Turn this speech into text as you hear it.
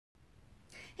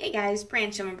Hey guys,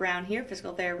 Brand Shimon Brown here,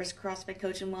 physical therapist, CrossFit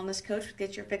coach, and wellness coach with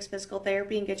Get Your Fix Physical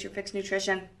Therapy and Get Your Fix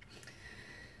Nutrition.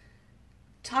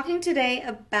 Talking today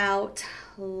about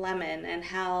lemon and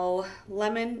how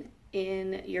lemon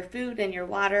in your food and your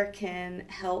water can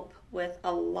help with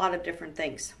a lot of different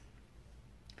things.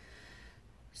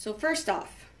 So first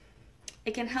off,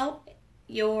 it can help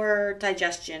your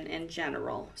digestion in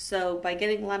general. So by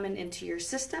getting lemon into your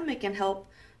system, it can help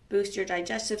boost your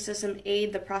digestive system,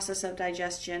 aid the process of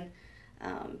digestion,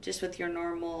 just with your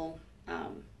normal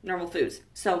foods.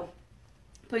 So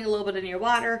putting a little bit in your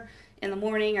water in the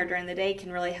morning or during the day can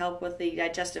really help with the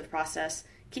digestive process,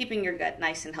 keeping your gut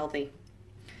nice and healthy.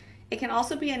 It can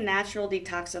also be a natural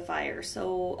detoxifier.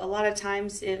 So a lot of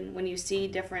times when you see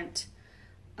different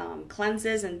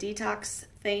cleanses and detox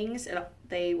things,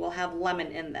 they will have lemon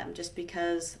in them just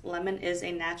because lemon is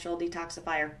a natural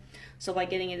detoxifier. So by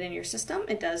getting it in your system,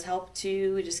 it does help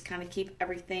to just kind of keep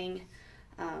everything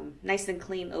nice and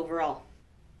clean overall.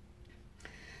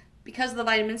 Because of the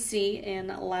vitamin C in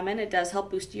lemon, it does help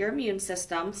boost your immune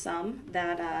system some.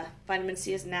 That vitamin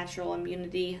C is natural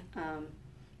immunity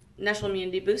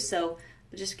boost, so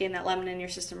just getting that lemon in your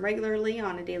system regularly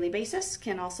on a daily basis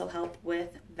can also help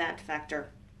with that factor.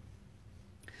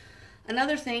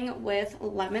 Another thing with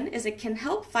lemon is it can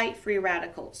help fight free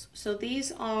radicals. So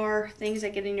these are things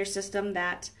that get in your system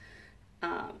that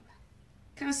kind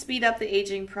of speed up the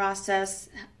aging process.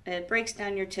 It breaks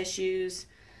down your tissues.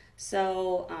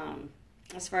 So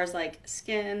as far as like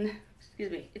skin,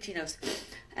 itchy nose,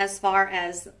 as far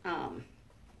as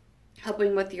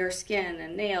helping with your skin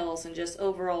and nails and just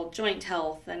overall joint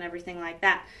health and everything like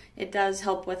that. It does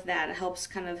help with that. It helps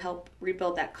help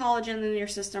rebuild that collagen in your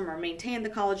system or maintain the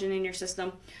collagen in your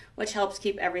system, which helps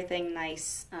keep everything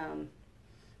nice.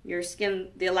 Your skin,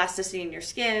 the elasticity in your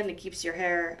skin, it keeps your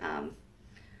hair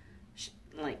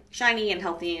like shiny and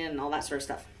healthy and all that sort of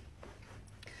stuff.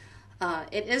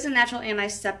 It is a natural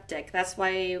antiseptic. That's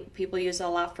why people use it a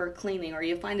lot for cleaning, or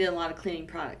you find it in a lot of cleaning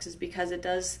products, is because it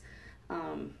does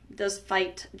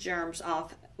fight germs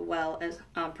off well, as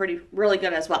really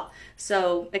good as well.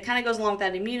 So it kind of goes along with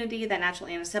that immunity. That natural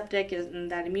antiseptic and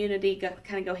that immunity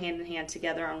kind of go hand in hand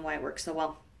together on why it works so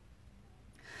well.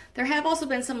 There have also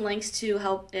been some links to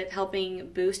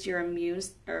helping boost your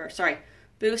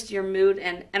boost your mood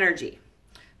and energy.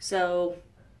 So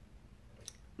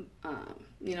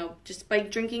just by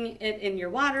drinking it in your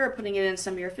water or putting it in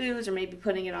some of your foods or maybe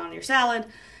putting it on your salad,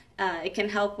 it can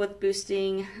help with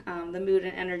boosting the mood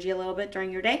and energy a little bit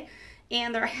during your day.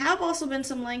 And there have also been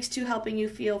some links to helping you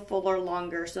feel fuller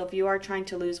longer. So if you are trying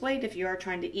to lose weight, if you are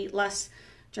trying to eat less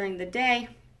during the day,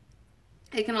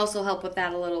 it can also help with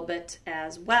that a little bit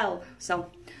as well.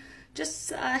 So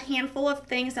just a handful of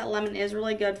things that lemon is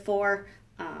really good for.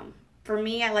 For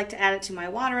me, I like to add it to my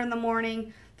water in the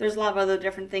morning. There's a lot of other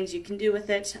different things you can do with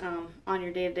it on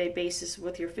your day-to-day basis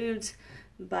with your foods.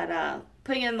 But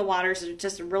putting it in the water is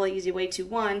just a really easy way to,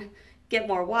 one, get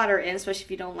more water in, especially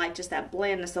if you don't like just that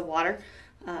blandness of water.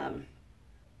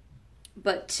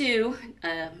 But two,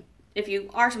 if you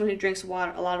are someone who drinks a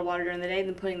lot of water during the day,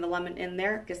 then putting the lemon in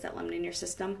there gets that lemon in your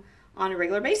system on a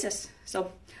regular basis.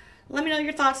 So let me know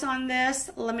your thoughts on this.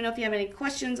 Let me know if you have any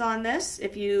questions on this.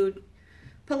 If you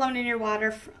put lemon in your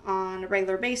water on a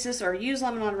regular basis or use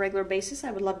lemon on a regular basis,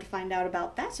 I would love to find out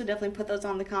about that. So definitely put those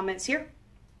on the comments here.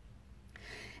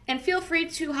 And feel free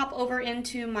to hop over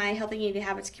into my Healthy Eating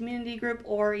Habits community group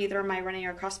or either my running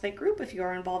or CrossFit group if you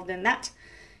are involved in that.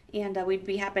 And we'd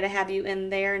be happy to have you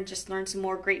in there and just learn some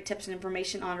more great tips and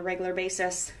information on a regular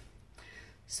basis.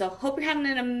 So hope you're having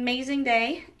an amazing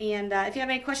day. And if you have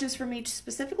any questions for me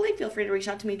specifically, feel free to reach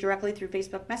out to me directly through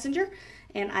Facebook Messenger.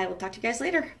 And I will talk to you guys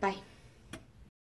later. Bye.